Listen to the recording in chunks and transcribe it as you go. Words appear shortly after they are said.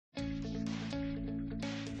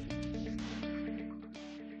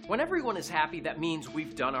When everyone is happy, that means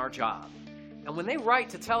we've done our job. And when they write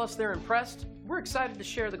to tell us they're impressed, we're excited to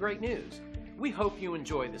share the great news. We hope you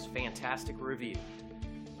enjoy this fantastic review.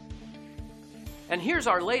 And here's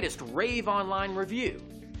our latest Rave Online review.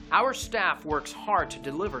 Our staff works hard to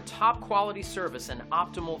deliver top quality service and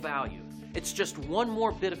optimal value. It's just one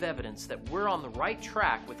more bit of evidence that we're on the right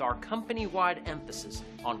track with our company-wide emphasis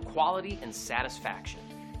on quality and satisfaction.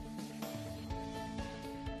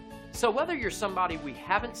 So whether you're somebody we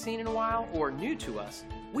haven't seen in a while or new to us,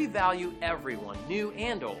 we value everyone, new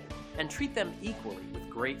and old, and treat them equally with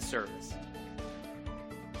great service.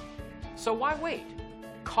 So why wait?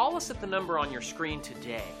 Call us at the number on your screen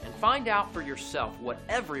today and find out for yourself what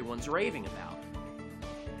everyone's raving about.